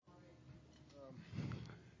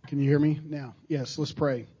Can you hear me now? Yes, let's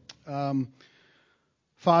pray.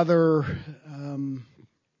 Father,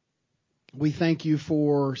 we thank you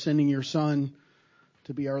for sending your Son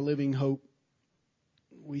to be our living hope.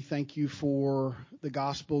 We thank you for the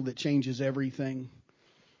gospel that changes everything.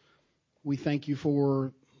 We thank you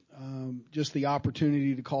for just the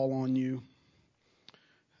opportunity to call on you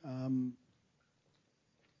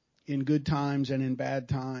in good times and in bad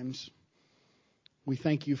times. We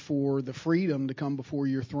thank you for the freedom to come before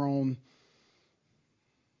your throne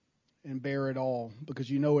and bear it all, because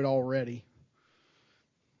you know it already.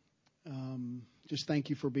 Just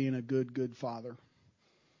thank you for being a good Father.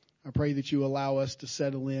 I pray that you allow us to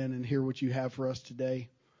settle in and hear what you have for us today,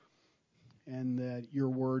 and that your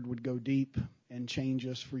word would go deep and change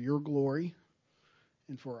us for your glory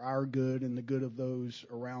and for our good and the good of those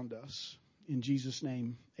around us. In Jesus'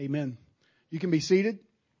 name, amen. You can be seated.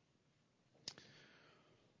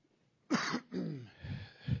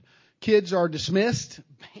 Kids are dismissed.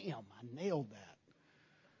 Bam, I nailed that.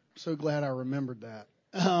 I'm so glad I remembered that.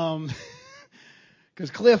 Because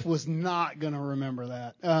Cliff was not going to remember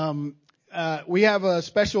that. We have a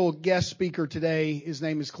special guest speaker today. His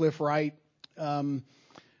name is Cliff Wright.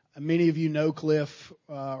 Many of you know Cliff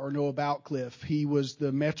or know about Cliff. He was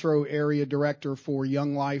the Metro Area Director for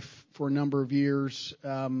Young Life for a number of years.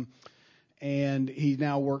 And he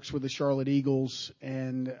now works with the Charlotte Eagles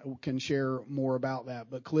and can share more about that.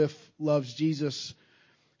 But Cliff loves Jesus.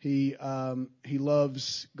 He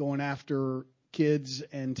loves going after kids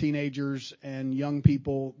and teenagers and young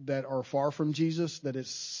people that are far from Jesus, that it's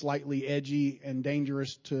slightly edgy and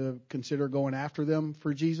dangerous to consider going after them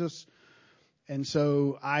for Jesus. And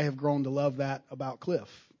so I have grown to love that about Cliff.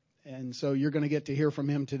 And so you're going to get to hear from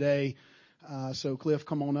him today. So Cliff,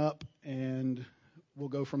 come on up and we'll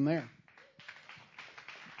go from there.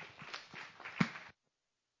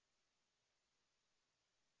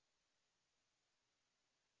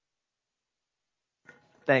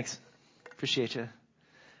 Thanks. Appreciate you.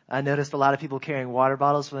 I noticed a lot of people carrying water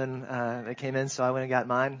bottles when they came in, so I went and got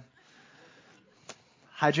mine.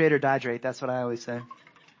 Hydrate or dihydrate, that's what I always say.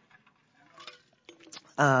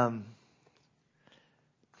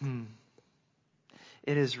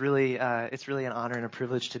 It is really, it's really an honor and a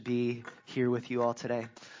privilege to be here with you all today.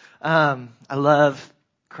 I love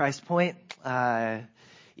Christ Point.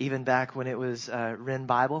 Even back when it was Ren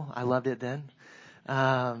Bible, I loved it then.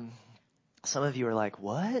 Some of you are like,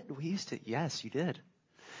 what? We used to, yes, you did.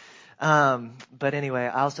 But anyway,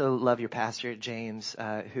 I also love your pastor, James,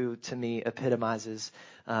 who to me epitomizes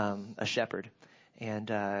a shepherd. And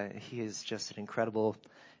he is just an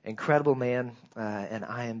incredible man, and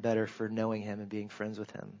I am better for knowing him and being friends with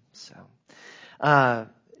him. So,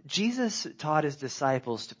 Jesus taught his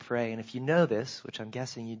disciples to pray, and if you know this, which I'm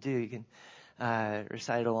guessing you do, you can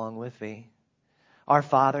recite it along with me. Our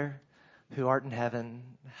Father, who art in heaven,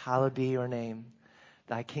 hallowed be your name.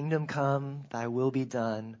 Thy kingdom come, thy will be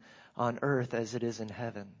done, on earth as it is in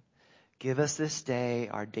heaven. Give us this day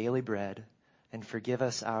our daily bread, and forgive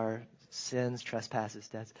us our sins, trespasses,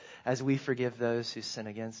 debts, as we forgive those who sin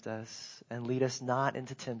against us. And lead us not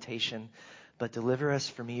into temptation, but deliver us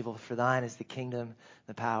from evil. For thine is the kingdom,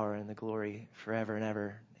 the power, and the glory forever and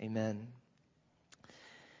ever. Amen.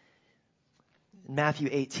 In Matthew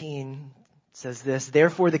 18, says this,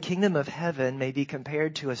 therefore the kingdom of heaven may be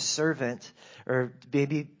compared to a servant, or may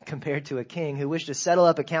be compared to a king who wished to settle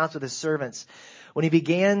up accounts with his servants. When he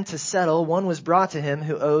began to settle, one was brought to him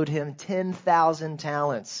who owed him 10,000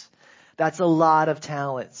 talents. That's a lot of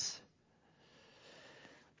talents.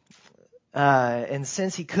 And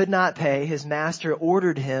since he could not pay, his master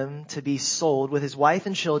ordered him to be sold with his wife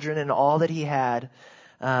and children and all that he had,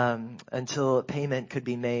 until payment could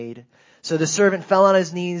be made. So the servant fell on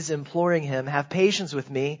his knees, imploring him, have patience with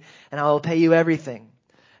me, and I will pay you everything.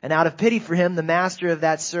 And out of pity for him, the master of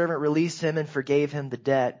that servant released him and forgave him the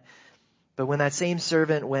debt. But when that same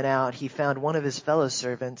servant went out, he found one of his fellow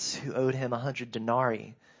servants who owed him 100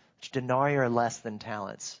 denarii, which denarii are less than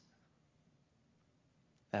talents.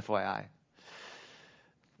 FYI.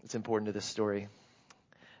 It's important to this story.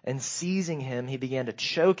 And seizing him, he began to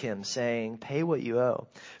choke him, saying, pay what you owe.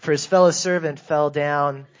 For his fellow servant fell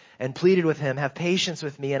down and pleaded with him, have patience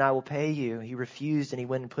with me and I will pay you. He refused, and he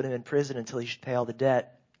went and put him in prison until he should pay all the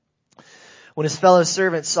debt. When his fellow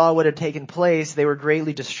servants saw what had taken place, they were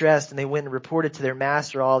greatly distressed, and they went and reported to their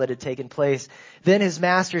master all that had taken place. Then his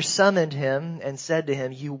master summoned him and said to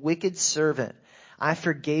him, you wicked servant, I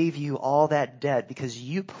forgave you all that debt because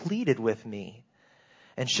you pleaded with me.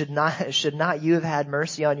 And should not you have had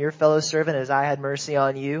mercy on your fellow servant as I had mercy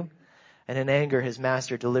on you? And in anger, his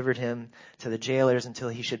master delivered him to the jailers until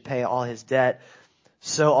he should pay all his debt.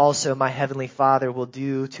 so also my heavenly Father will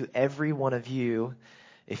do to every one of you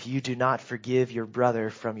if you do not forgive your brother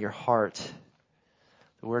from your heart.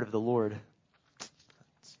 The word of the Lord.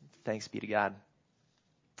 Thanks be to God.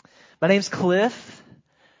 My name's Cliff.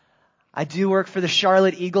 I do work for the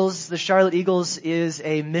Charlotte Eagles. The Charlotte Eagles is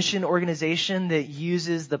a mission organization that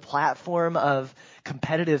uses the platform of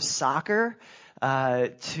competitive soccer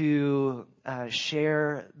to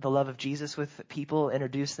share the love of Jesus with people,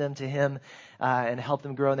 introduce them to Him, and help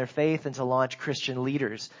them grow in their faith, and to launch Christian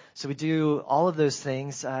leaders. So we do all of those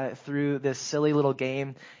things through this silly little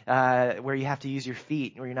game where you have to use your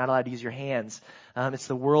feet, where you're not allowed to use your hands. It's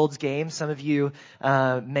the world's game. Some of you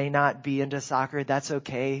may not be into soccer. That's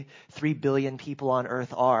okay. 3 billion people on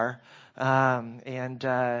earth are.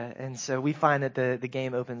 And so we find that the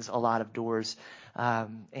game opens a lot of doors.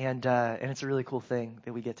 And it's a really cool thing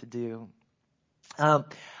that we get to do.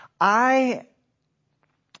 I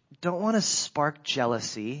don't want to spark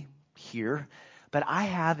jealousy here, but I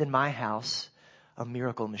have in my house a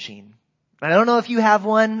miracle machine. I don't know if you have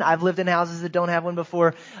one. I've lived in houses that don't have one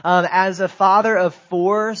before. As a father of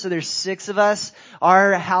 4, so there's 6 of us,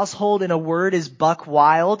 our household in a word is buck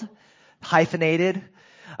wild, hyphenated.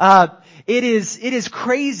 It is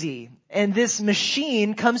crazy. And this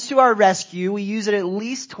machine comes to our rescue. We use it at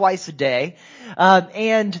least twice a day.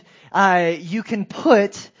 You can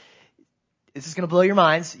put, this is going to blow your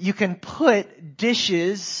minds, you can put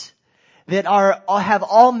dishes that have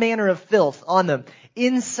all manner of filth on them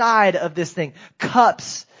inside of this thing.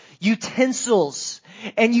 Cups, utensils,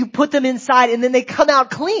 and you put them inside and then they come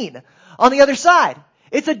out clean on the other side.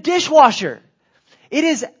 It's a dishwasher. It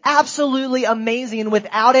is absolutely amazing. And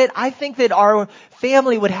without it, I think that our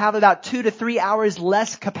family would have about 2 to 3 hours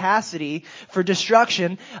less capacity for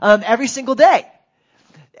destruction every single day.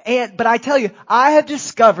 But I tell you, I have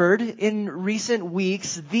discovered in recent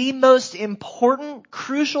weeks the most important,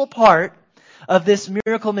 crucial part of this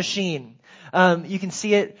miracle machine. You can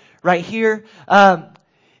see it right here.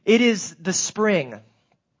 It is the spring.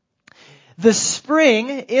 The spring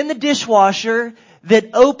in the dishwasher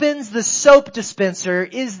that opens the soap dispenser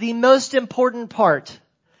is the most important part,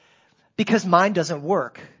 because mine doesn't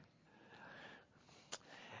work.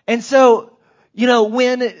 And so,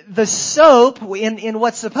 when the soap, in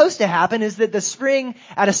what's supposed to happen is that the spring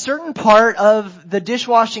at a certain part of the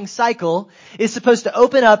dishwashing cycle is supposed to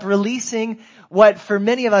open up, releasing what for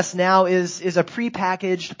many of us now is a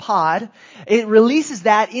prepackaged pod. It releases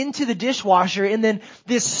that into the dishwasher, and then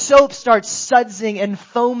this soap starts sudsing and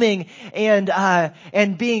foaming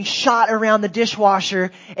and being shot around the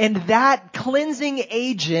dishwasher. And that cleansing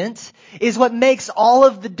agent is what makes all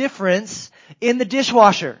of the difference in the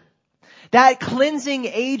dishwasher. That cleansing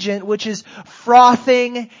agent, which is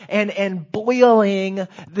frothing and boiling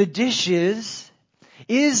the dishes,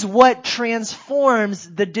 is what transforms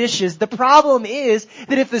the dishes. The problem is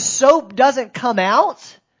that if the soap doesn't come out,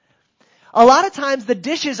 a lot of times the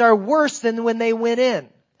dishes are worse than when they went in.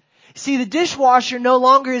 See, the dishwasher no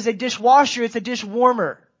longer is a dishwasher, it's a dish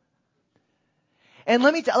warmer. And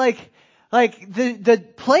let me tell you, the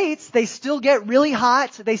plates, they still get really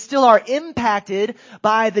hot. They still are impacted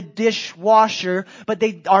by the dishwasher, but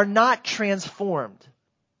they are not transformed.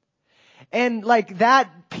 And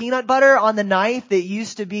that peanut butter on the knife that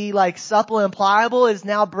used to be supple and pliable is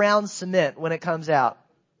now brown cement when it comes out.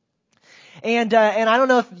 And I don't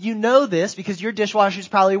know if you know this because your dishwashers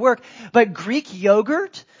probably work, but Greek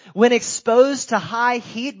yogurt, when exposed to high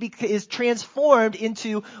heat, is transformed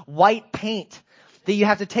into white paint that you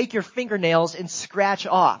have to take your fingernails and scratch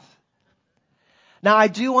off. Now, I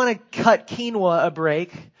do want to cut quinoa a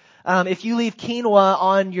break. If you leave quinoa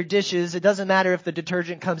on your dishes, it doesn't matter if the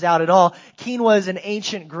detergent comes out at all. Quinoa is an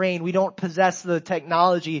ancient grain. We don't possess the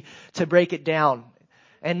technology to break it down.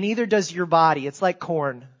 And neither does your body. It's like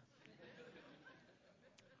corn.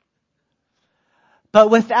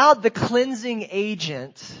 But without the cleansing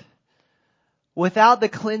agent,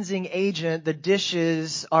 the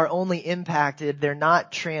dishes are impacted. impacted. They're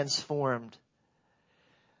not transformed.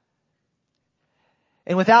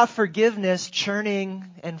 And without forgiveness churning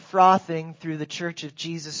and frothing through the Church of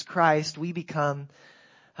Jesus Christ, we become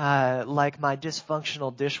like my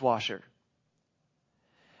dysfunctional dishwasher.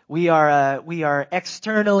 We are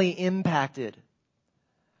externally impacted,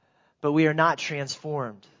 but we are not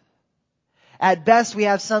transformed. At best, we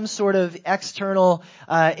have some sort of external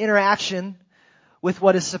interaction with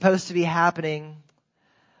what is supposed to be happening,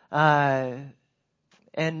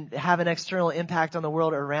 and have an external impact on the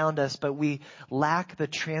world around us, but we lack the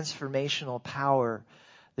transformational power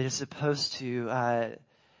that is supposed to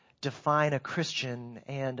define a Christian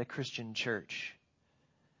and a Christian church.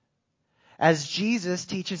 as Jesus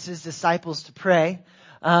teaches his disciples to pray,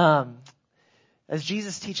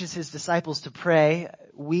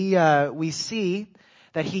 we see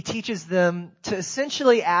that he teaches them to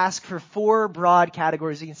essentially ask for 4 broad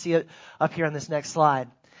categories. You can see it up here on this next slide.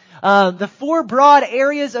 The 4 broad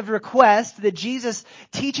areas of request that Jesus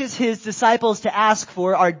teaches his disciples to ask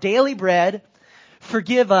for are daily bread,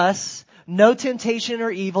 forgive us, no temptation or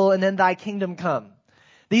evil, and then thy kingdom come.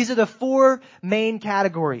 These are the 4 main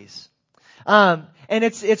categories. And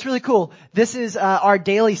it's really cool. This is our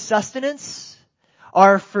daily sustenance,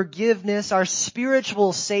 our forgiveness, our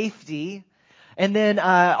spiritual safety, and then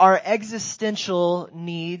our existential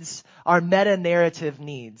needs, our meta-narrative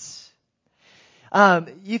needs.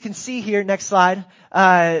 You can see here, next slide,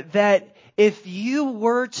 that if you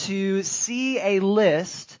were to see a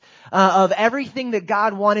list of everything that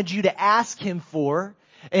God wanted you to ask him for,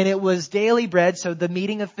 and it was daily bread, so the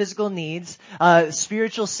meeting of physical needs,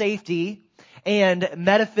 spiritual safety, and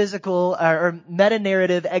metaphysical or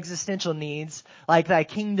meta-narrative existential needs, like thy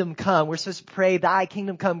kingdom come. We're supposed to pray, thy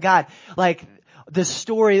kingdom come, God. Like the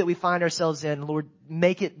story that we find ourselves in, Lord,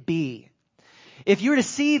 make it be. If you were to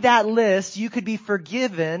see that list, you could be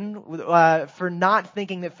forgiven for not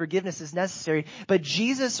thinking that forgiveness is necessary. But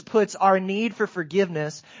Jesus puts our need for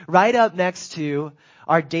forgiveness right up next to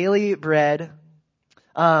our daily bread,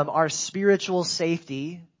 our spiritual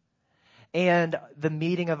safety, and the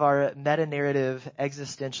meeting of our meta-narrative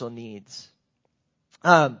existential needs.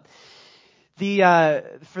 For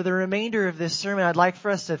the remainder of this sermon, I'd like for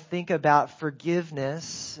us to think about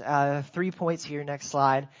forgiveness. 3 points here, next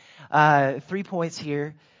slide. 3 points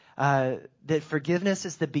here. That forgiveness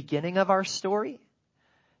is the beginning of our story.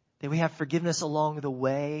 That we have forgiveness along the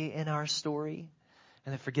way in our story.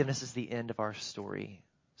 And that forgiveness is the end of our story.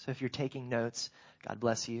 So if you're taking notes, God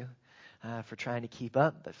bless you for trying to keep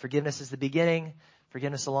up. But forgiveness is the beginning,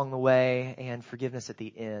 forgiveness along the way, and forgiveness at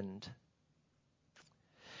the end.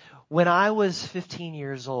 When I was 15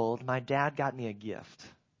 years old, my dad got me a gift.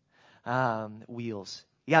 Wheels.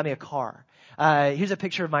 He got me a car. Here's a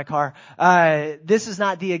picture of my car. This is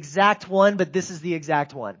not the exact one, but this is the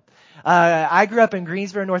exact one. I grew up in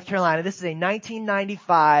Greensboro, North Carolina. This is a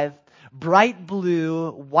 1995 bright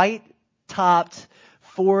blue, white-topped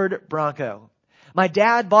Ford Bronco. My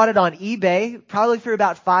dad bought it on eBay, probably for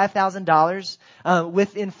about $5,000.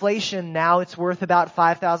 With inflation now, it's worth about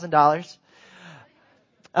 $5,000.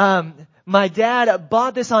 My dad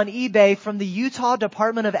bought this on eBay from the Utah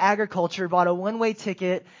Department of Agriculture, bought a one-way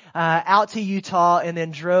ticket out to Utah, and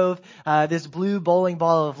then drove this blue bowling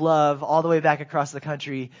ball of love all the way back across the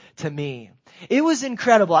country to me. It was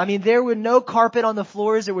incredible. I mean, there were no carpet on the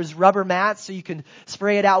floors. There was rubber mats, so you can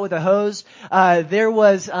spray it out with a hose. It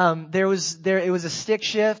was a stick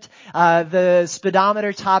shift. The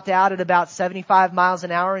speedometer topped out at about 75 miles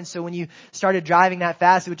an hour, and so when you started driving that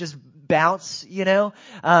fast, it would just bounce, and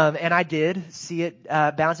I did see it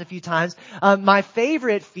bounce a few times. My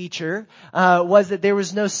favorite feature was that there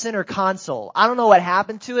was no center console. I don't know what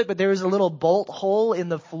happened to it, but there was a little bolt hole in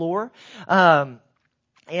the floor.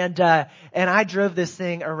 And I drove this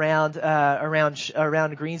thing around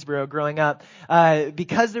Greensboro growing up.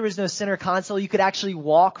 Because there was no center console, you could actually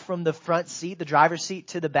walk from the front seat, the driver's seat,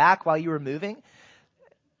 to the back while you were moving,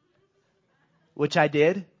 which I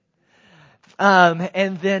did.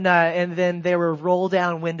 And then there were roll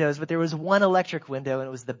down windows, but there was one electric window, and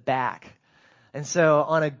it was the back. And so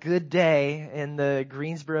on a good day in the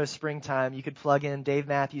Greensboro springtime, you could plug in Dave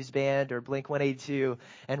Matthews Band or Blink-182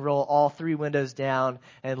 and roll all 3 windows down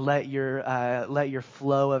and let your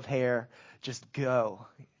flow of hair just go.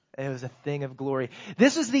 It was a thing of glory.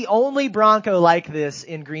 This was the only Bronco like this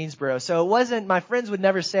in Greensboro. So it wasn't, my friends would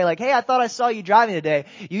never say like, hey, I thought I saw you driving today.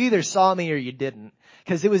 You either saw me or you didn't.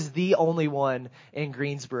 Because it was the only one in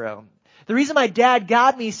Greensboro. The reason my dad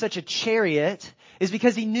got me such a chariot is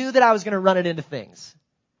because he knew that I was going to run it into things.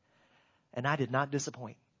 And I did not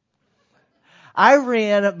disappoint. I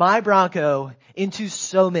ran my Bronco into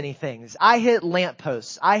so many things. I hit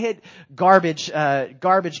lampposts. I hit garbage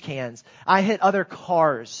cans. I hit other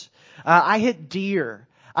cars. I hit deer.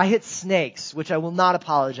 I hit snakes, which I will not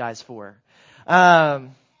apologize for. I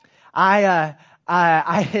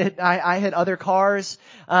hit other cars.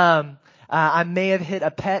 I may have hit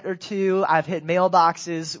a pet or two. I've hit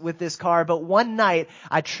mailboxes with this car. But one night,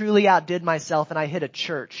 I truly outdid myself and I hit a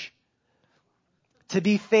church. To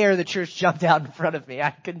be fair, the church jumped out in front of me.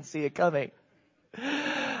 I couldn't see it coming.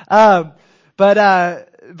 But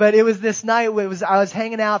it was this night. I was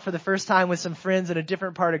hanging out for the first time with some friends in a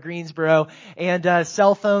different part of Greensboro, and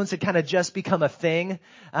cell phones had kind of just become a thing.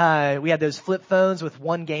 We had those flip phones with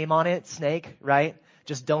one game on it, Snake, right?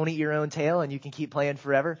 just don't eat your own tail and you can keep playing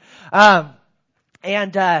forever.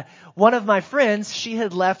 And one of my friends, she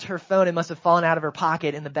had left her phone. It must have fallen out of her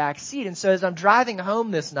pocket in the back seat. And so as I'm driving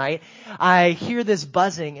home this night, I hear this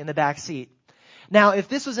buzzing in the back seat. Now, if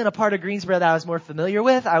this was in a part of Greensboro that I was more familiar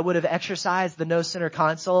with, I would have exercised the no center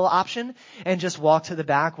console option and just walked to the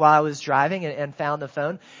back while I was driving and found the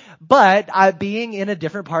phone. But being in a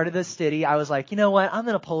different part of the city, I was like, you know what? I'm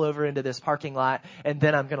going to pull over into this parking lot and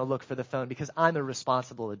then I'm going to look for the phone because I'm a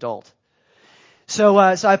responsible adult. So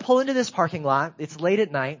I pull into this parking lot. It's late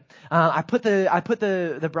at night. I put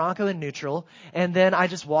the Bronco in neutral, and then I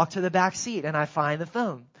just walk to the back seat and I find the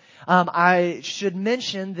phone. I should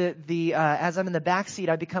mention that as I'm in the back seat,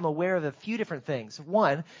 I become aware of a few different things.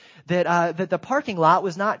 One, that the parking lot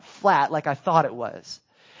was not flat like I thought it was.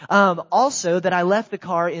 Also, that I left the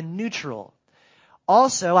car in neutral.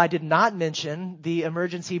 Also, I did not mention the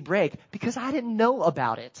emergency brake because I didn't know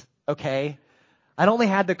about it. Okay. I'd only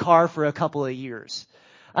had the car for a couple of years.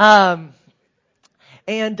 And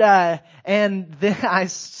then I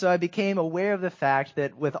became aware of the fact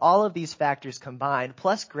that with all of these factors combined,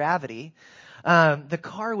 plus gravity, the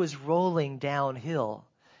car was rolling downhill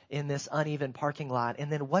in this uneven parking lot.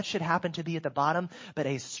 And then what should happen to be at the bottom but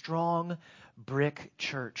a strong brick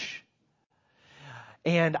church?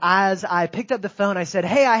 And as I picked up the phone, I said,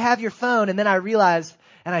 "Hey, I have your phone." And then I realized,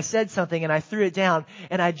 and I said something and I threw it down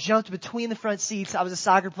and I jumped between the front seats. I was a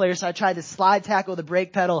soccer player, so I tried to slide tackle the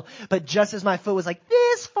brake pedal. But just as my foot was like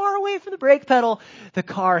this far away from the brake pedal, the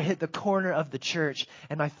car hit the corner of the church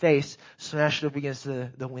and my face smashed up against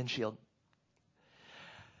the windshield.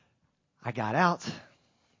 I got out.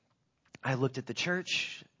 I looked at the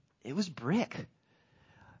church. It was brick.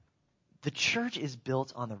 The church is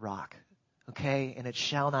built on the rock, okay? And it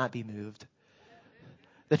shall not be moved.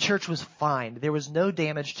 The church was fine. There was no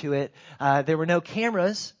damage to it. There were no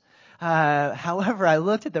cameras. However, I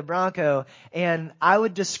looked at the Bronco and I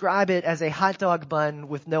would describe it as a hot dog bun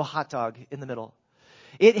with no hot dog in the middle.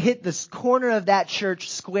 It hit this corner of that church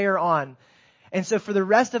square on. And so for the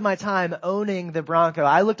rest of my time owning the Bronco,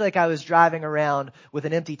 I looked like I was driving around with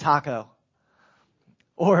an empty taco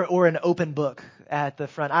or an open book at the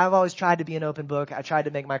front. I've always tried to be an open book. I tried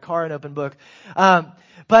to make my car an open book. But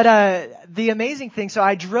the amazing thing, so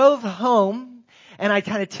I drove home and I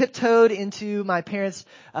kind of tiptoed into my parents'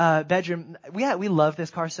 bedroom. We love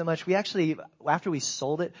this car so much. We actually, after we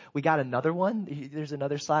sold it, we got another one. There's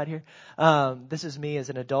another slide here. This is me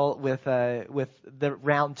as an adult with the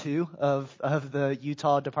round 2 of the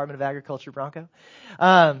Utah Department of Agriculture Bronco.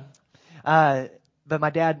 But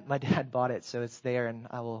my dad bought it, so it's there and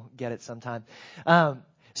I will get it sometime.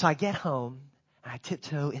 So I get home and I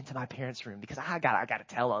tiptoe into my parents' room because I gotta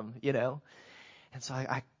tell them, you know. And so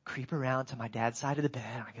I creep around to my dad's side of the bed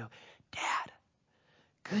and I go, "Dad,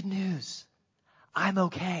 good news. I'm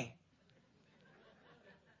okay."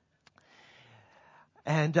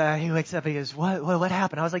 And he wakes up and he goes, What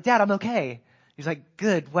happened? I was like, "Dad, I'm okay." He's like,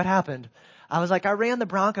 "Good. What happened?" I was like, "I ran the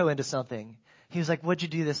Bronco into something." He was like, "What'd you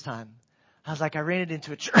do this time?" I was like, "I ran it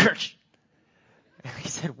into a church." And he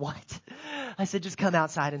said, "What?" I said, "Just come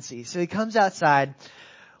outside and see." So he comes outside,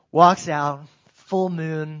 walks out, full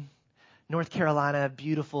moon, North Carolina,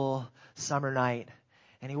 beautiful summer night.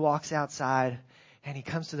 And he walks outside and he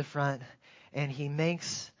comes to the front and he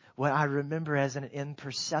makes what I remember as an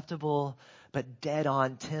imperceptible but dead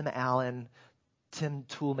on Tim Allen, Tim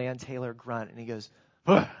Toolman Taylor grunt. And he goes,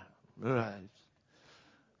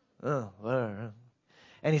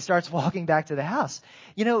 and he starts walking back to the house.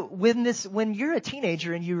 You know, when you're a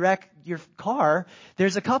teenager and you wreck your car,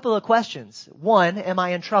 there's a couple of questions. One, am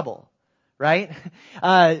I in trouble? Right?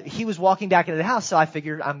 He was walking back into the house, so I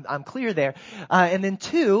figured I'm clear there. And then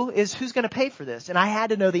 2 is who's going to pay for this? And I had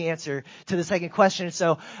to know the answer to the second question.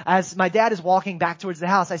 So as my dad is walking back towards the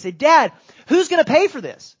house, I say, "Dad, who's going to pay for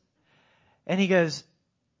this?" And he goes,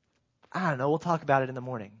 "I don't know. We'll talk about it in the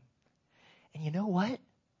morning." And you know what?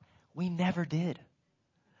 We never did.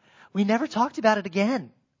 We never talked about it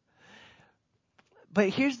again. But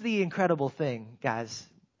here's the incredible thing, guys,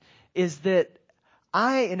 is that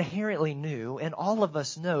I inherently knew, and all of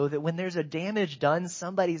us know, that when there's a damage done,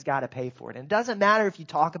 somebody's got to pay for it. And it doesn't matter if you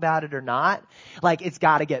talk about it or not, like it's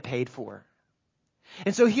got to get paid for.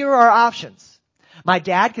 And so here are our options. My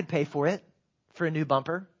dad could pay for it, for a new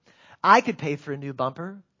bumper. I could pay for a new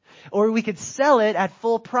bumper. Or we could sell it at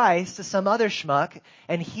full price to some other schmuck,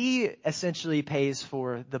 and he essentially pays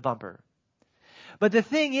for the bumper. But the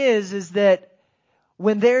thing is that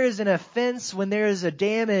when there is an offense, when there is a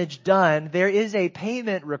damage done, there is a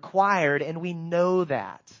payment required, and we know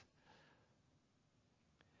that.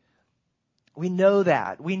 We know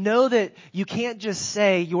that. We know that you can't just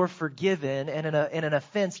say you're forgiven and an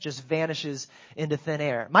offense just vanishes into thin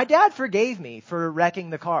air. My dad forgave me for wrecking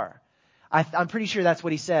the car. I'm pretty sure that's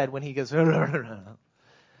what he said when he goes, my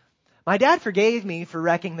dad forgave me for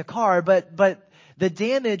wrecking the car, but the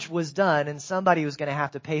damage was done and somebody was going to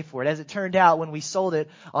have to pay for it. As it turned out, when we sold it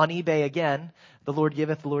on eBay again, the Lord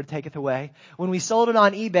giveth, the Lord taketh away. When we sold it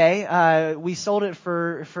on eBay, we sold it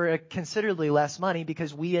for a considerably less money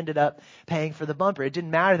because we ended up paying for the bumper. It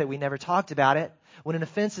didn't matter that we never talked about it. When an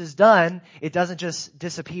offense is done, it doesn't just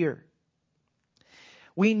disappear.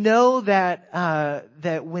 We know that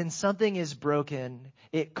that when something is broken,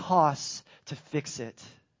 it costs to fix it.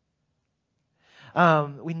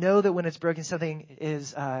 We know that when it's broken, something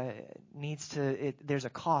there's a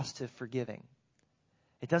cost to forgiving.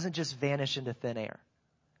 It doesn't just vanish into thin air.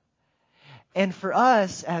 And for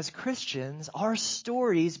us as Christians, our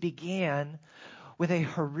stories began with a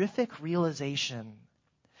horrific realization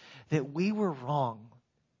that we were wrong,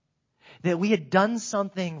 that we had done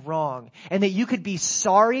something wrong, and that you could be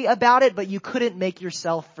sorry about it, but you couldn't make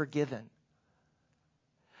yourself forgiven.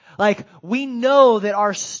 Like, we know that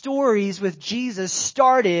our stories with Jesus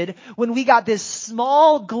started when we got this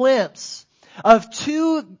small glimpse of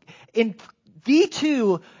the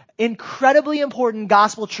two incredibly important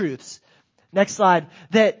gospel truths. Next slide.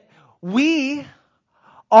 That we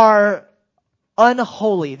are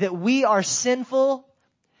unholy, that we are sinful,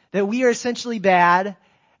 that we are essentially bad,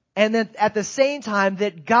 and that at the same time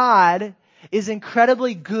that God is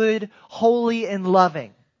incredibly good, holy, and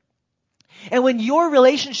loving. And when your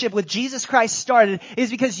relationship with Jesus Christ started is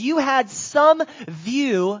because you had some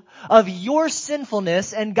view of your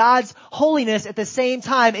sinfulness and God's holiness at the same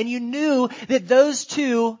time, and you knew that those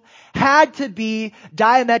two had to be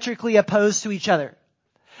diametrically opposed to each other.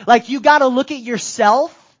 Like, you got to look at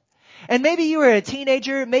yourself, and maybe you were a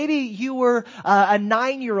teenager, maybe you were a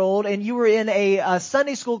 9-year-old and you were in a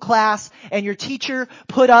Sunday school class and your teacher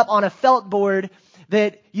put up on a felt board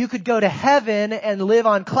that you could go to heaven and live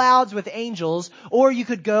on clouds with angels, or you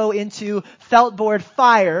could go into felt board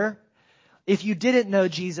fire if you didn't know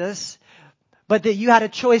Jesus, but that you had a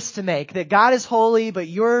choice to make, that God is holy, but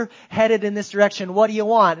you're headed in this direction. What do you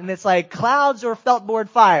want? And it's like clouds or felt board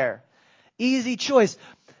fire. Easy choice.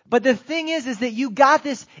 But the thing is that you got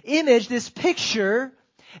this image, this picture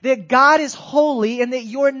that God is holy and that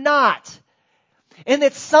you're not. And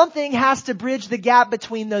that something has to bridge the gap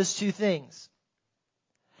between those two things.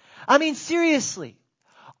 I mean, seriously,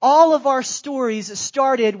 all of our stories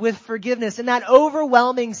started with forgiveness in that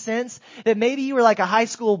overwhelming sense that maybe you were like a high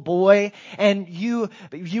school boy and you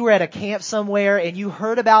were at a camp somewhere and you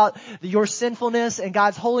heard about your sinfulness and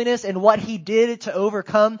God's holiness and what He did to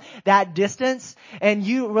overcome that distance. And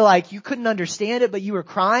you were like, you couldn't understand it, but you were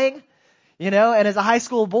crying, you know, and as a high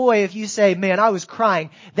school boy, if you say, man, I was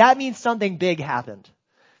crying, that means something big happened.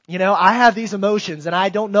 You know, I have these emotions and I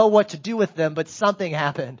don't know what to do with them, but something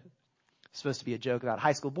happened. Supposed to be a joke about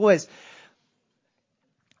high school boys.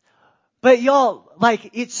 But y'all,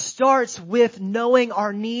 like, it starts with knowing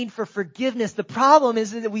our need for forgiveness. The problem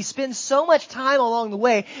is that we spend so much time along the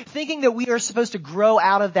way thinking that we are supposed to grow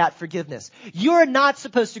out of that forgiveness. You're not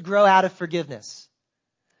supposed to grow out of forgiveness.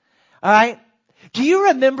 Alright? Do you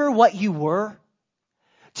remember what you were?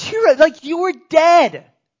 You were dead.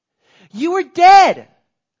 You were dead.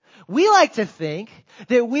 We like to think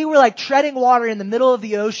that we were like treading water in the middle of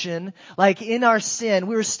the ocean, like in our sin.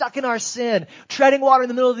 We were stuck in our sin, treading water in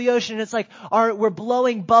the middle of the ocean. It's like we're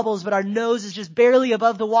blowing bubbles, but our nose is just barely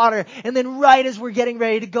above the water. And then right as we're getting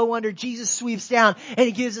ready to go under, Jesus sweeps down and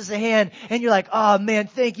He gives us a hand. And you're like, oh man,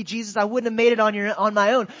 thank you, Jesus. I wouldn't have made it on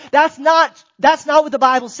my own. That's not what the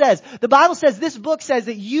Bible says. The Bible says, this book says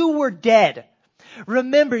that you were dead.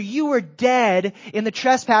 Remember, you were dead in the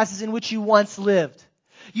trespasses in which you once lived.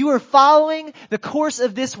 You were following the course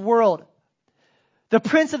of this world. The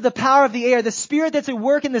prince of the power of the air, the spirit that's at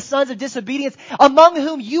work in the sons of disobedience, among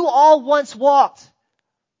whom you all once walked.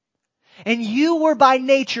 And you were by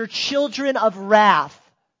nature children of wrath.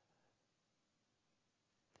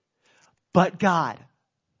 But God.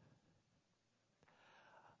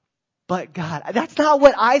 That's not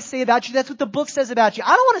what I say about you. That's what the book says about you.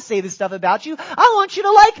 I don't want to say this stuff about you. I want you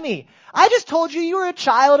to like me. I just told you were a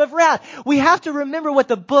child of wrath. We have to remember what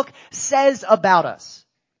the book says about us.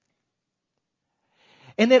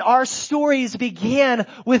 And that our stories began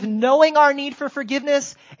with knowing our need for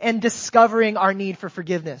forgiveness and discovering our need for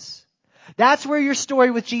forgiveness. That's where your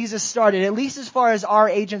story with Jesus started, at least as far as our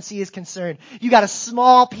agency is concerned. You got a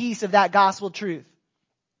small piece of that gospel truth.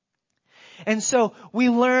 And so we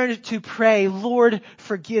learned to pray, Lord,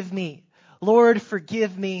 forgive me. Lord,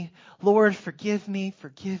 forgive me. Lord, forgive me.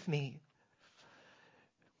 Forgive me.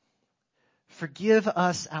 forgive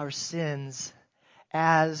us our sins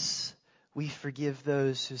as we forgive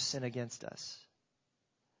those who sin against us.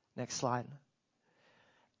 Next slide.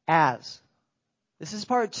 As. This is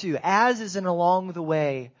part 2. As is an along the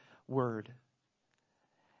way word.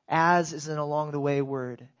 As is an along the way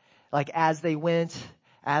word. Like as they went,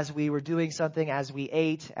 as we were doing something, as we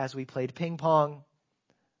ate, as we played ping pong.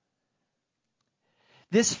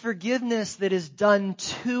 This forgiveness that is done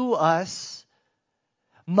to us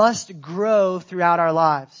must grow throughout our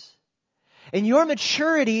lives. And your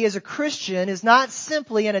maturity as a Christian is not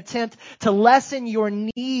simply an attempt to lessen your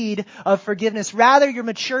need of forgiveness. Rather, your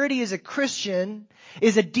maturity as a Christian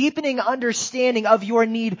is a deepening understanding of your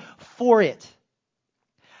need for it.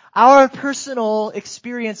 Our personal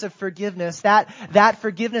experience of forgiveness, that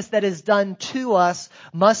forgiveness that is done to us,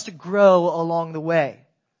 must grow along the way.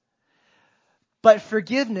 But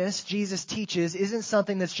forgiveness, Jesus teaches, isn't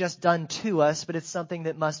something that's just done to us, but it's something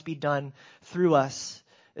that must be done through us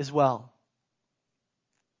as well.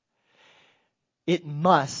 It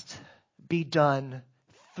must be done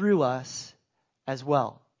through us as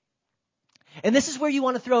well. And this is where you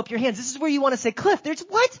want to throw up your hands. This is where you want to say, Cliff, there's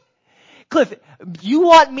what? Cliff, you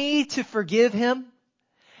want me to forgive him?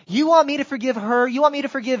 You want me to forgive her? You want me to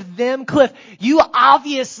forgive them? Cliff, you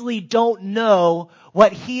obviously don't know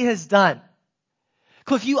what he has done.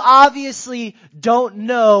 Cliff, you obviously don't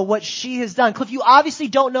know what she has done. Cliff, you obviously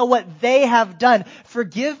don't know what they have done.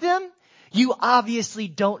 Forgive them? You obviously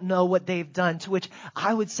don't know what they've done. To which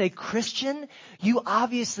I would say, Christian, you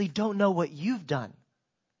obviously don't know what you've done.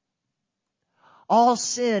 All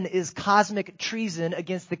sin is cosmic treason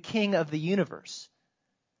against the King of the universe.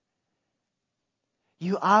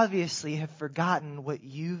 You obviously have forgotten what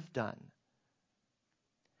you've done.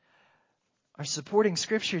 Our supporting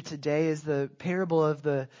scripture today is the parable of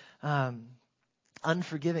the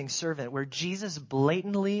unforgiving servant, where Jesus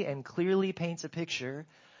blatantly and clearly paints a picture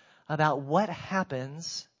about what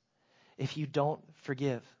happens if you don't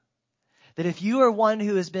forgive. That if you are one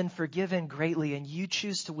who has been forgiven greatly and you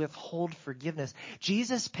choose to withhold forgiveness,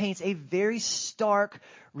 Jesus paints a very stark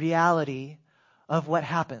reality of what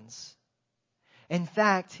happens. In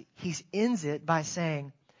fact, he ends it by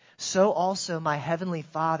saying, so also my heavenly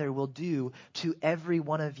Father will do to every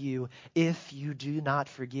one of you if you do not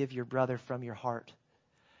forgive your brother from your heart.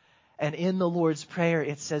 And in the Lord's Prayer,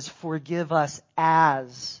 it says, forgive us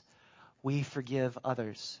as we forgive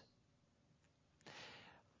others.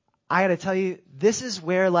 I gotta tell you, this is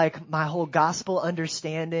where like my whole gospel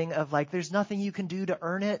understanding of like, there's nothing you can do to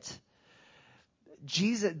earn it.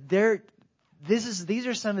 These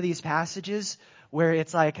are some of these passages where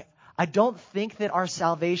it's like, I don't think that our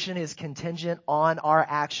salvation is contingent on our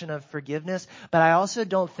action of forgiveness, but I also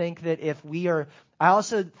think that if we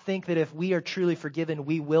are truly forgiven,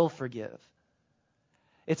 we will forgive.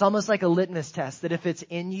 It's almost like a litmus test that if it's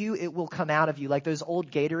in you, it will come out of you. Like those old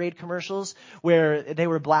Gatorade commercials where they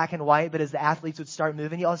were black and white, but as the athletes would start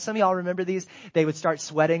moving, some of y'all remember these? They would start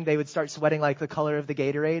sweating. They would start sweating like the color of the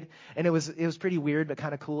Gatorade. And it was pretty weird, but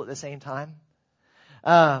kind of cool at the same time.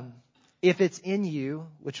 If it's in you,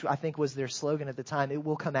 which I think was their slogan at the time, it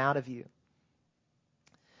will come out of you.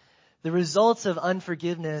 The results of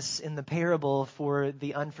unforgiveness in the parable for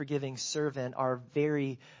the unforgiving servant are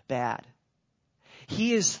very bad.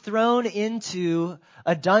 He is thrown into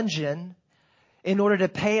a dungeon in order to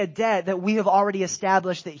pay a debt that we have already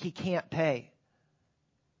established that he can't pay.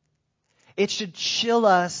 It should chill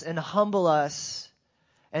us and humble us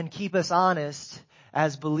and keep us honest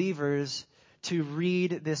as believers to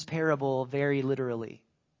read this parable very literally.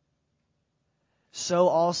 So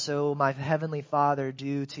also my heavenly Father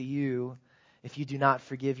do to you if you do not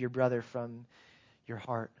forgive your brother from your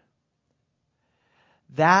heart.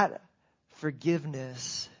 That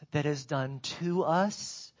forgiveness that is done to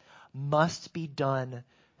us must be done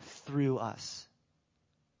through us.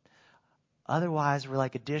 Otherwise, we're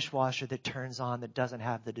like a dishwasher that turns on that doesn't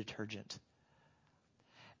have the detergent.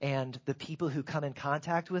 And the people who come in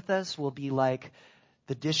contact with us will be like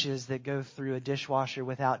the dishes that go through a dishwasher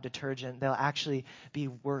without detergent. They'll actually be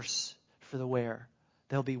worse for the wear.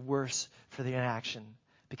 They'll be worse for the interaction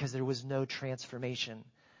because there was no transformation.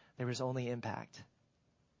 There was only impact.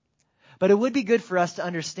 But it would be good for us to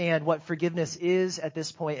understand what forgiveness is at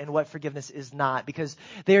this point and what forgiveness is not, because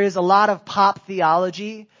there is a lot of pop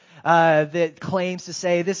theology that claims to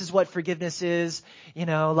say this is what forgiveness is, and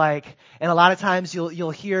a lot of times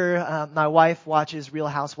you'll hear my wife watches Real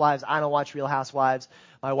Housewives. I don't watch Real Housewives.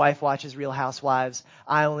 My wife watches Real Housewives.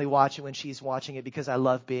 I only watch it when she's watching it because I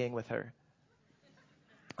love being with her.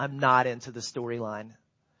 I'm not into the storyline.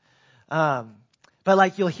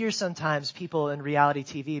 But you'll hear sometimes people in reality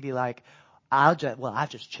TV be like, I've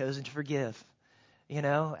just chosen to forgive.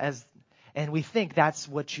 and we think that's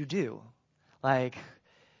what you do. Like,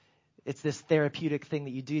 it's this therapeutic thing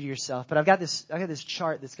that you do to yourself. But I've got this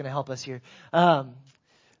chart that's going to help us here.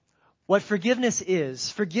 What forgiveness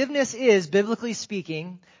is, biblically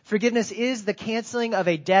speaking, forgiveness is the canceling of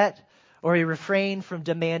a debt or a refrain from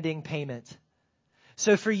demanding payment.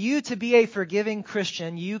 So for you to be a forgiving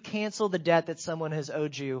Christian, you cancel the debt that someone has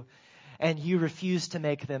owed you, and you refuse to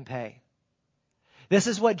make them pay. This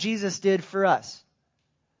is what Jesus did for us.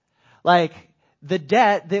 Like, the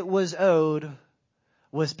debt that was owed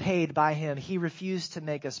was paid by him. He refused to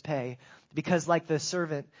make us pay because, like the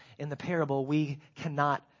servant in the parable, we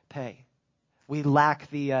cannot pay. We lack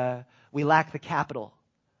the capital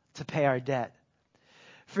to pay our debt.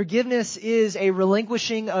 Forgiveness is a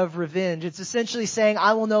relinquishing of revenge. It's essentially saying,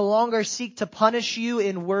 I will no longer seek to punish you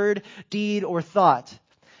in word, deed, or thought.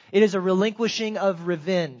 It is a relinquishing of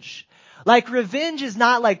revenge. Like, revenge is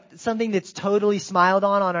not like something that's totally smiled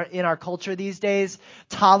on in our culture these days.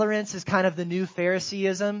 Tolerance is kind of the new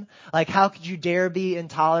Phariseeism. Like, how could you dare be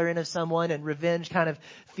intolerant of someone? And revenge kind of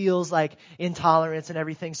feels like intolerance and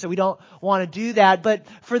everything. So we don't want to do that. But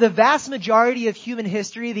for the vast majority of human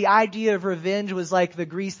history, the idea of revenge was like the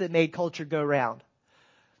grease that made culture go round.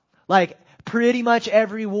 Like, pretty much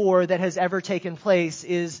every war that has ever taken place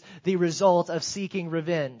is the result of seeking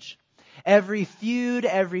revenge. Every feud,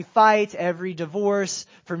 every fight, every divorce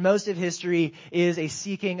for most of history is a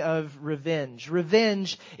seeking of revenge.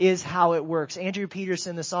 Revenge is how it works. Andrew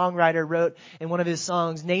Peterson, the songwriter, wrote in one of his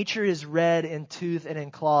songs, nature is red in tooth and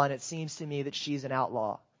in claw, and it seems to me that she's an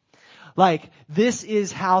outlaw. Like, this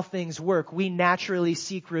is how things work. We naturally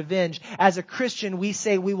seek revenge. As a Christian, we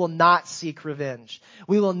say we will not seek revenge.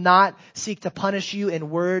 We will not seek to punish you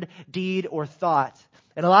in word, deed, or thought.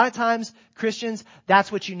 And a lot of times, Christians,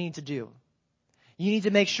 that's what you need to do. You need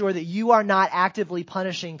to make sure that you are not actively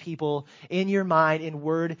punishing people in your mind in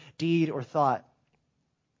word, deed, or thought.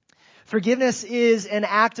 Forgiveness is an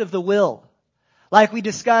act of the will. Like we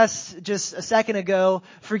discussed just a second ago,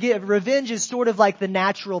 revenge is sort of like the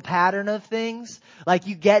natural pattern of things. Like,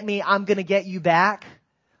 you get me, I'm going to get you back.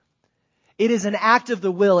 It is an act of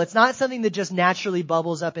the will. It's not something that just naturally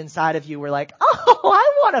bubbles up inside of you. We're like, oh,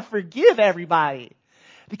 I want to forgive everybody.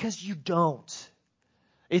 Because you don't.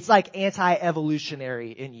 It's like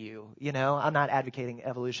anti-evolutionary in you, I'm not advocating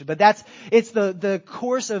evolution, but it's the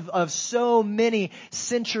course of so many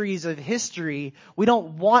centuries of history. We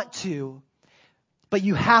don't want to, but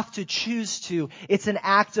you have to choose to. It's an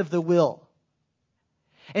act of the will.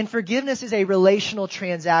 And forgiveness is a relational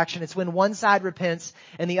transaction. It's when one side repents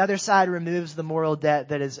and the other side removes the moral debt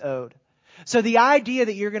that is owed. So the idea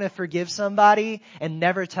that you're going to forgive somebody and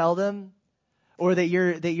never tell them, or that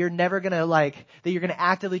you're never going to that you're going to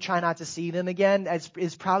actively try not to see them again,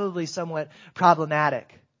 is probably somewhat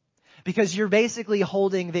problematic. Because you're basically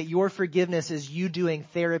holding that your forgiveness is you doing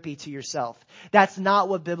therapy to yourself. That's not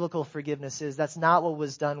what biblical forgiveness is. That's not what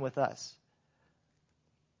was done with us.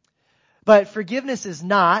 But forgiveness is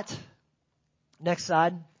not, next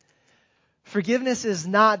slide, forgiveness is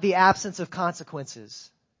not the absence of consequences.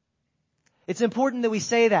 It's important that we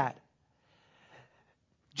say that.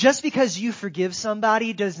 Just because you forgive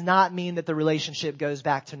somebody does not mean that the relationship goes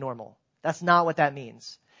back to normal. That's not what that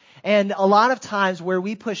means. And a lot of times where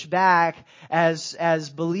we push back as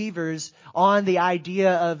believers on the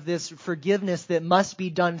idea of this forgiveness that must be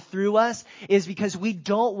done through us is because we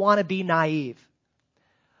don't want to be naive.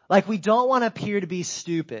 Like, we don't want to appear to be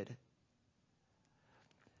stupid.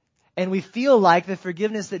 And we feel like the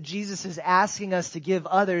forgiveness that Jesus is asking us to give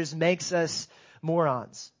others makes us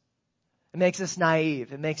morons. It makes us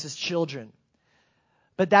naive. It makes us children.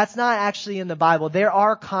 But that's not actually in the Bible. There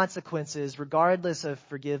are consequences regardless of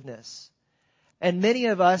forgiveness. And many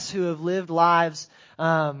of us who have lived lives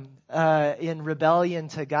in rebellion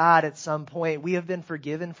to God at some point, we have been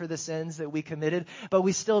forgiven for the sins that we committed, but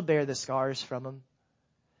we still bear the scars from them.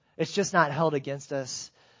 It's just not held against us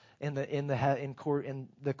in the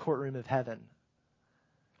courtroom of heaven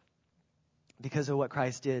because of what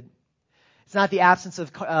Christ did. It's not the absence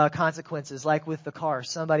of consequences, like with the car.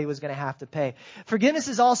 Somebody was going to have to pay. Forgiveness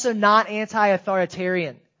is also not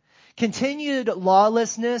anti-authoritarian. Continued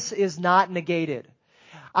lawlessness is not negated.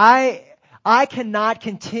 I cannot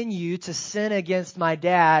continue to sin against my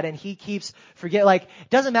dad and he keeps it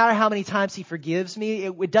doesn't matter how many times he forgives me,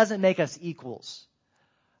 it doesn't make us equals.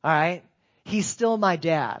 All right? He's still my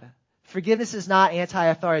dad. Forgiveness is not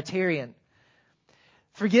anti-authoritarian.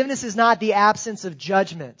 Forgiveness is not the absence of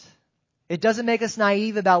judgment. It doesn't make us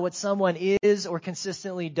naive about what someone is or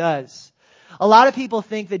consistently does. A lot of people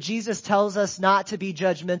think that Jesus tells us not to be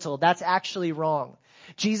judgmental. That's actually wrong.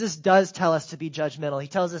 Jesus does tell us to be judgmental. He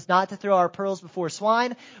tells us not to throw our pearls before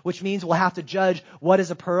swine, which means we'll have to judge what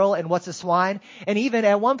is a pearl and what's a swine. And even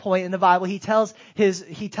at one point in the Bible, he tells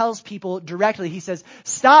people directly, he says,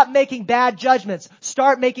 stop making bad judgments.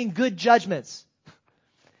 Start making good judgments.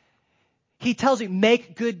 He tells you,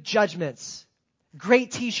 make good judgments.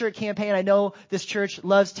 Great t-shirt campaign. I know this church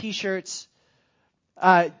loves t-shirts.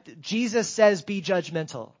 Jesus says be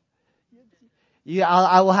judgmental. Yeah,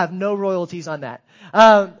 I will have no royalties on that.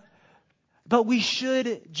 But we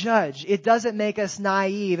should judge. It doesn't make us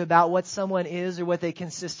naive about what someone is or what they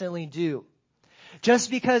consistently do.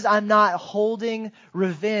 Just because I'm not holding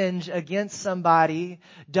revenge against somebody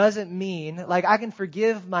doesn't mean, like, I can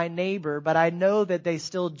forgive my neighbor, but I know that they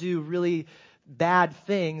still do really bad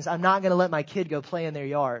things. I'm not going to let my kid go play in their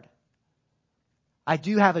yard. I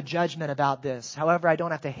do have a judgment about this. However, I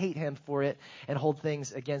don't have to hate him for it and hold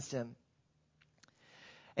things against him.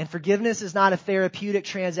 And forgiveness is not a therapeutic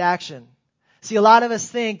transaction. See, a lot of us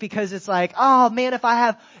think because it's like, oh man, if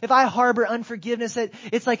I harbor unforgiveness,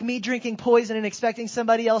 it's like me drinking poison and expecting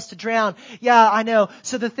somebody else to drown. Yeah, I know.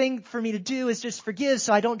 So the thing for me to do is just forgive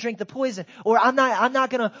so I don't drink the poison. Or I'm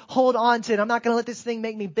not going to hold on to it. I'm not going to let this thing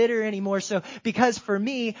make me bitter anymore. So because for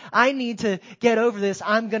me, I need to get over this,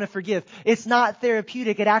 I'm going to forgive. It's not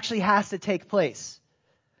therapeutic. It actually has to take place.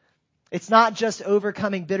 It's not just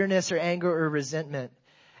overcoming bitterness or anger or resentment.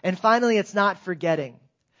 And finally, it's not forgetting.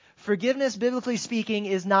 Forgiveness, biblically speaking,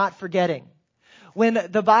 is not forgetting. When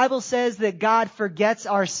the Bible says that God forgets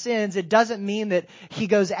our sins, it doesn't mean that he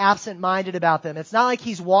goes absent-minded about them. It's not like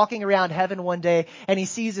he's walking around heaven one day and he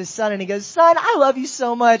sees his son and he goes, son, I love you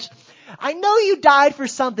so much. I know you died for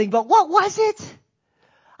something, but what was it?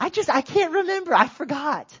 I can't remember. I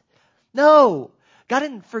forgot. No. God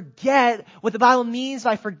didn't forget. What the Bible means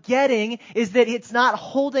by forgetting is that it's not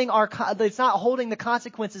holding the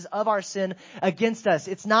consequences of our sin against us.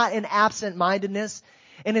 It's not an absent-mindedness.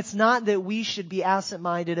 And it's not that we should be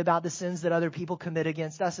absent-minded about the sins that other people commit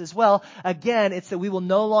against us as well. Again, it's that we will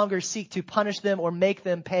no longer seek to punish them or make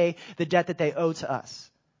them pay the debt that they owe to us.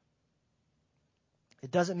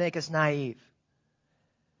 It doesn't make us naive.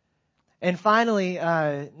 And finally,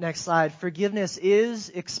 next slide, forgiveness is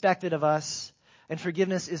expected of us. And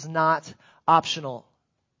forgiveness is not optional.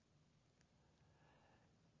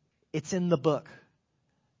 It's in the book.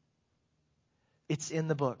 It's in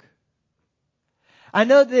the book. I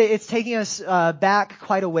know that it's taking us back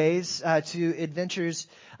quite a ways to adventures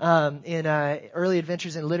in early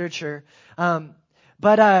adventures in literature.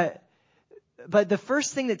 But the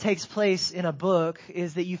first thing that takes place in a book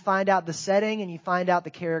is that you find out the setting and you find out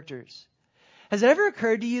the characters. Has it ever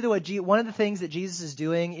occurred to you that one of the things that Jesus is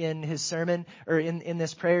doing in his sermon or in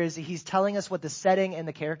this prayer is that he's telling us what the setting and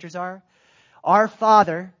the characters are? Our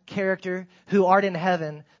Father, character, who art in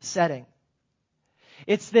heaven, setting.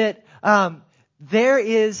 It's that there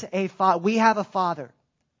is we have a Father.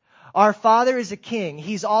 Our Father is a king.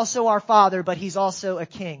 He's also our Father, but he's also a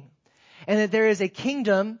king. And that there is a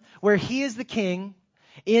kingdom where he is the king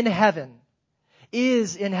in heaven,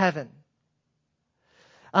 is in heaven.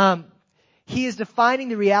 He is defining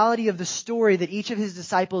the reality of the story that each of his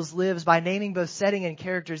disciples lives by naming both setting and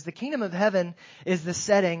characters. The kingdom of heaven is the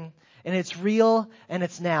setting, and it's real, and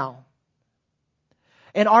it's now.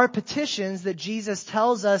 And our petitions that Jesus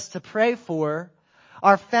tells us to pray for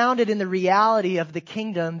are founded in the reality of the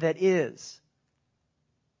kingdom that is.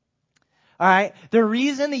 All right? The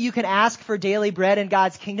reason that you can ask for daily bread in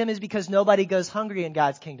God's kingdom is because nobody goes hungry in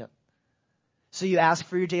God's kingdom. So you ask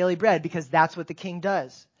for your daily bread because that's what the king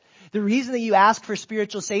does. The reason that you ask for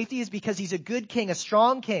spiritual safety is because he's a good king, a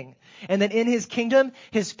strong king. And that in his kingdom,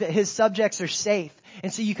 his subjects are safe.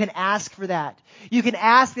 And so you can ask for that. You can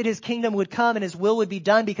ask that his kingdom would come and his will would be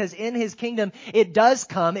done because in his kingdom, it does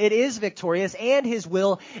come, it is victorious, and his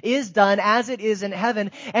will is done as it is in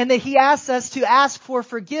heaven. And that he asks us to ask for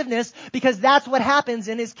forgiveness because that's what happens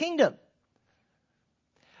in his kingdom.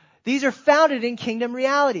 These are founded in kingdom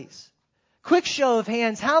realities. Quick show of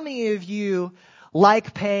hands, how many of you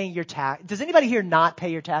like paying your tax? Does anybody here not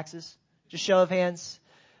pay your taxes? Just show of hands.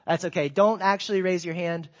 That's okay. Don't actually raise your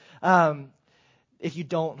hand if you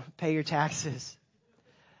don't pay your taxes.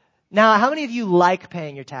 Now, how many of you like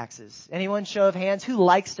paying your taxes? Anyone? Show of hands. Who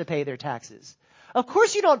likes to pay their taxes? Of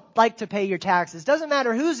course you don't like to pay your taxes. Doesn't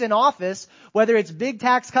matter who's in office, whether it's big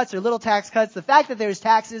tax cuts or little tax cuts. The fact that there's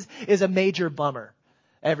taxes is a major bummer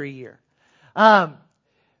every year. But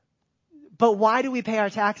why do we pay our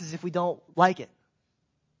taxes if we don't like it?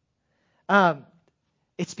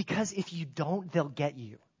 It's because if you don't, they'll get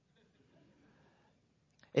you.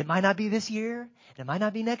 It might not be this year, and it might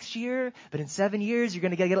not be next year, but in 7 years, you're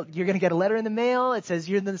going to get a letter in the mail. It says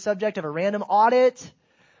you're the subject of a random audit.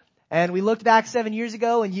 And we looked back 7 years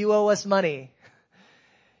ago and you owe us money.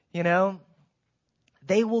 You know,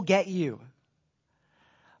 they will get you.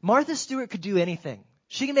 Martha Stewart could do anything.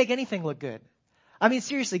 She can make anything look good. I mean,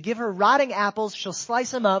 seriously, give her rotting apples. She'll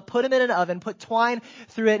slice them up, put them in an oven, put twine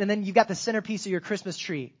through it, and then you've got the centerpiece of your Christmas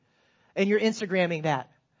tree. And you're Instagramming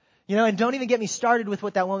that. You know, and don't even get me started with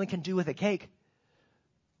what that woman can do with a cake.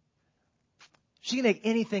 She can make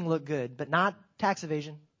anything look good, but not tax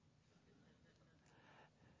evasion.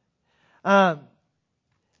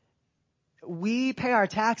 We pay our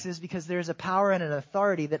taxes because there's a power and an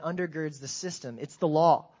authority that undergirds the system. It's the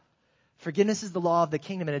law. Forgiveness is the law of the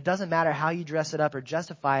kingdom, and it doesn't matter how you dress it up or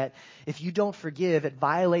justify it. If you don't forgive, it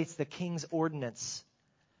violates the king's ordinance.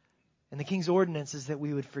 And the king's ordinance is that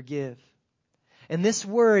we would forgive. And this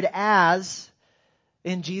word "as"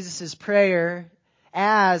 in Jesus' prayer,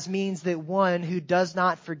 "as" means that one who does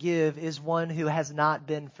not forgive is one who has not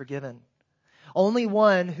been forgiven. Only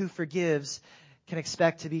one who forgives can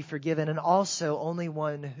expect to be forgiven, and also only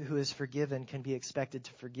one who is forgiven can be expected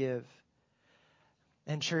to forgive.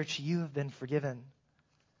 And church, you have been forgiven,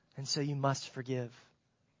 and so you must forgive.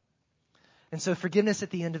 And so forgiveness at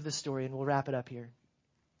the end of the story, and we'll wrap it up here.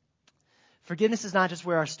 Forgiveness is not just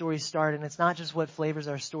where our stories start, and it's not just what flavors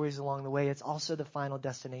our stories along the way. It's also the final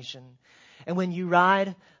destination. And when you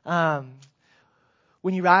ride on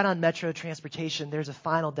metro transportation, there's a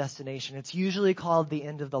final destination. It's usually called the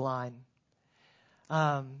end of the line.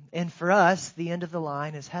 And for us, the end of the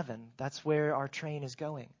line is heaven. That's where our train is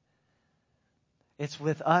going. It's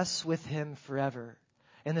with us, with Him forever.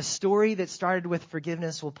 And the story that started with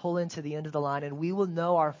forgiveness will pull into the end of the line, and we will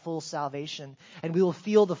know our full salvation, and we will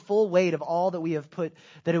feel the full weight of all that we have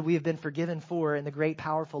been forgiven for, and the great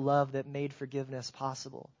powerful love that made forgiveness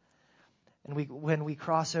possible. And when we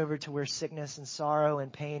cross over to where sickness and sorrow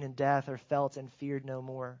and pain and death are felt and feared no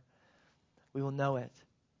more, we will know it.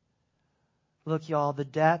 Look, y'all, the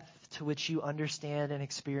depth to which you understand and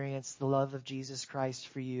experience the love of Jesus Christ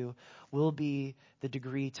for you will be the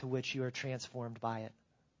degree to which you are transformed by it.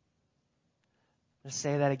 I'm going to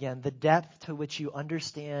say that again. The depth to which you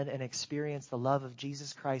understand and experience the love of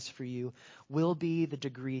Jesus Christ for you will be the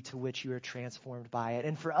degree to which you are transformed by it.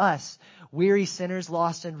 And for us, weary sinners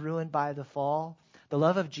lost and ruined by the fall, the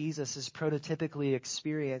love of Jesus is prototypically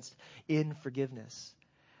experienced in forgiveness.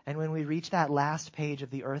 And when we reach that last page of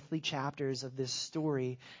the earthly chapters of this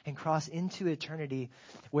story and cross into eternity,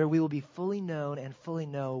 where we will be fully known and fully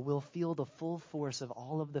know, we'll feel the full force of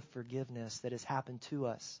all of the forgiveness that has happened to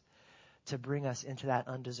us to bring us into that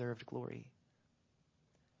undeserved glory.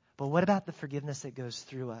 But what about the forgiveness that goes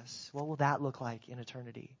through us? What will that look like in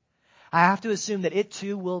eternity? I have to assume that it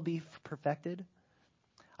too will be perfected.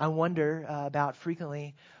 I wonder about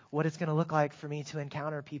frequently what it's going to look like for me to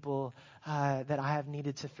encounter people that I have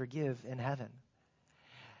needed to forgive in heaven.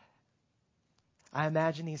 I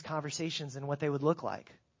imagine these conversations and what they would look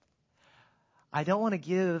like. I don't want to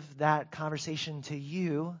give that conversation to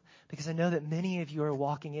you because I know that many of you are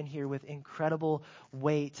walking in here with incredible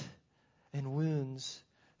weight and wounds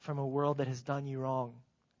from a world that has done you wrong.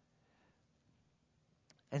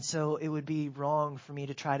 And so it would be wrong for me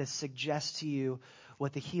to try to suggest to you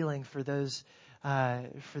what the healing for those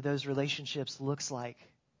relationships looks like.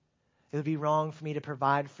 It would be wrong for me to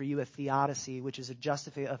provide for you a theodicy, which is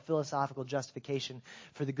a philosophical justification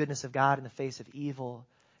for the goodness of God in the face of evil.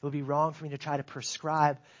 It would be wrong for me to try to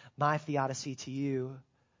prescribe my theodicy to you.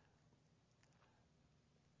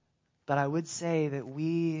 But I would say that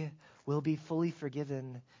we will be fully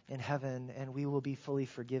forgiven in heaven, and we will be fully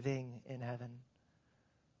forgiving in heaven.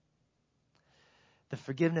 The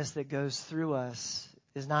forgiveness that goes through us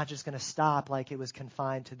is not just going to stop like it was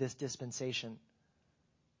confined to this dispensation.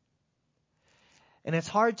 And it's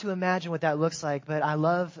hard to imagine what that looks like, but I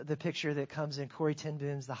love the picture that comes in Corrie ten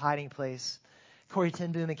Boom's The Hiding Place. Corrie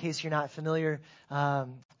ten Boom, in case you're not familiar,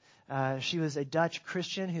 she was a Dutch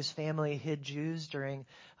Christian whose family hid Jews during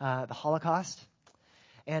the Holocaust.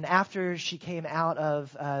 And after she came out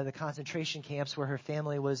of the concentration camps where her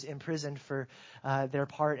family was imprisoned for their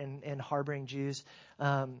part in harboring Jews,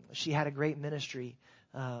 she had a great ministry.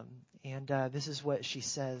 And this is what she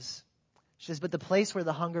says. She says, "But the place where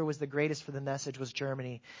the hunger was the greatest for the message was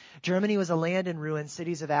Germany. Germany was a land in ruins,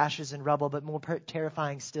 cities of ashes and rubble, but more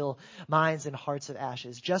terrifying still, minds and hearts of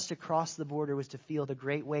ashes. Just across the border was to feel the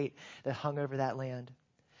great weight that hung over that land.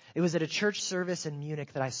 It was at a church service in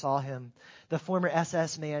Munich that I saw him, the former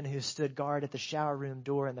SS man who stood guard at the shower room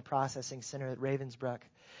door in the processing center at Ravensbrück.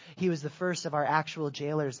 He was the first of our actual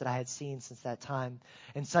jailers that I had seen since that time.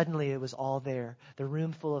 And suddenly it was all there, the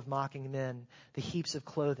room full of mocking men, the heaps of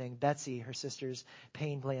clothing, Betsy, her sister's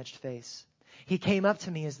pain-blanched face. He came up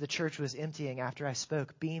to me as the church was emptying after I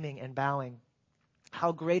spoke, beaming and bowing.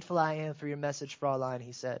 How grateful I am for your message, Fraulein,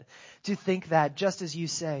 he said. To think that, just as you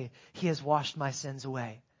say, he has washed my sins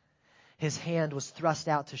away. His hand was thrust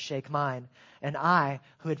out to shake mine, and I,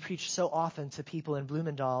 who had preached so often to people in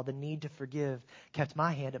Bloemendaal the need to forgive, kept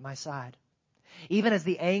my hand at my side. Even as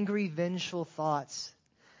the angry, vengeful thoughts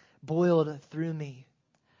boiled through me,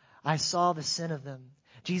 I saw the sin of them.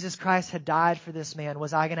 Jesus Christ had died for this man.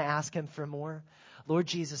 Was I going to ask him for more? Lord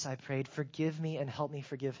Jesus, I prayed, forgive me and help me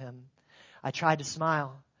forgive him. I tried to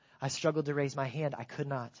smile. I struggled to raise my hand. I could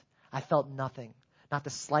not. I felt nothing, not the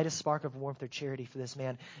slightest spark of warmth or charity for this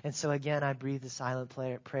man. And so again, I breathed a silent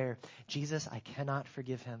prayer. Jesus, I cannot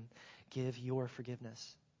forgive him. Give your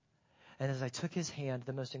forgiveness. And as I took his hand,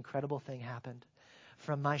 the most incredible thing happened.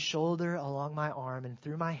 From my shoulder along my arm and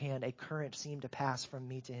through my hand, a current seemed to pass from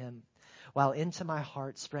me to him, while into my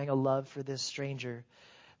heart sprang a love for this stranger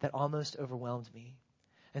that almost overwhelmed me.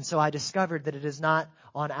 And so I discovered that it is not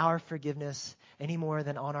on our forgiveness any more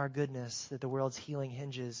than on our goodness that the world's healing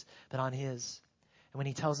hinges, but on his. And when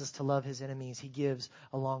he tells us to love his enemies, he gives,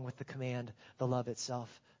 along with the command, the love itself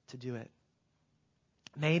to do it.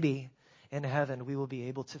 Maybe in heaven we will be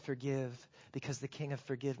able to forgive because the King of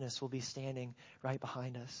forgiveness will be standing right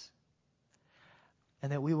behind us.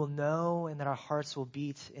 And that we will know and that our hearts will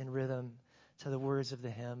beat in rhythm to the words of the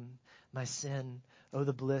hymn, my sin, oh,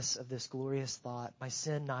 the bliss of this glorious thought. My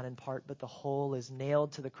sin, not in part, but the whole, is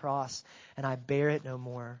nailed to the cross, and I bear it no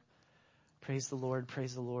more. Praise the Lord,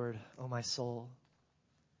 oh my soul.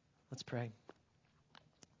 Let's pray.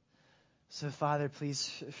 So, Father,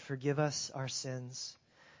 please forgive us our sins.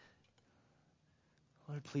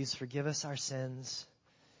 Lord, please forgive us our sins.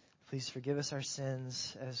 Please forgive us our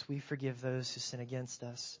sins as we forgive those who sin against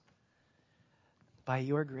us. By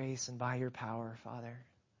your grace and by your power, Father,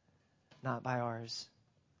 not by ours.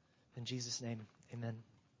 In Jesus' name, amen.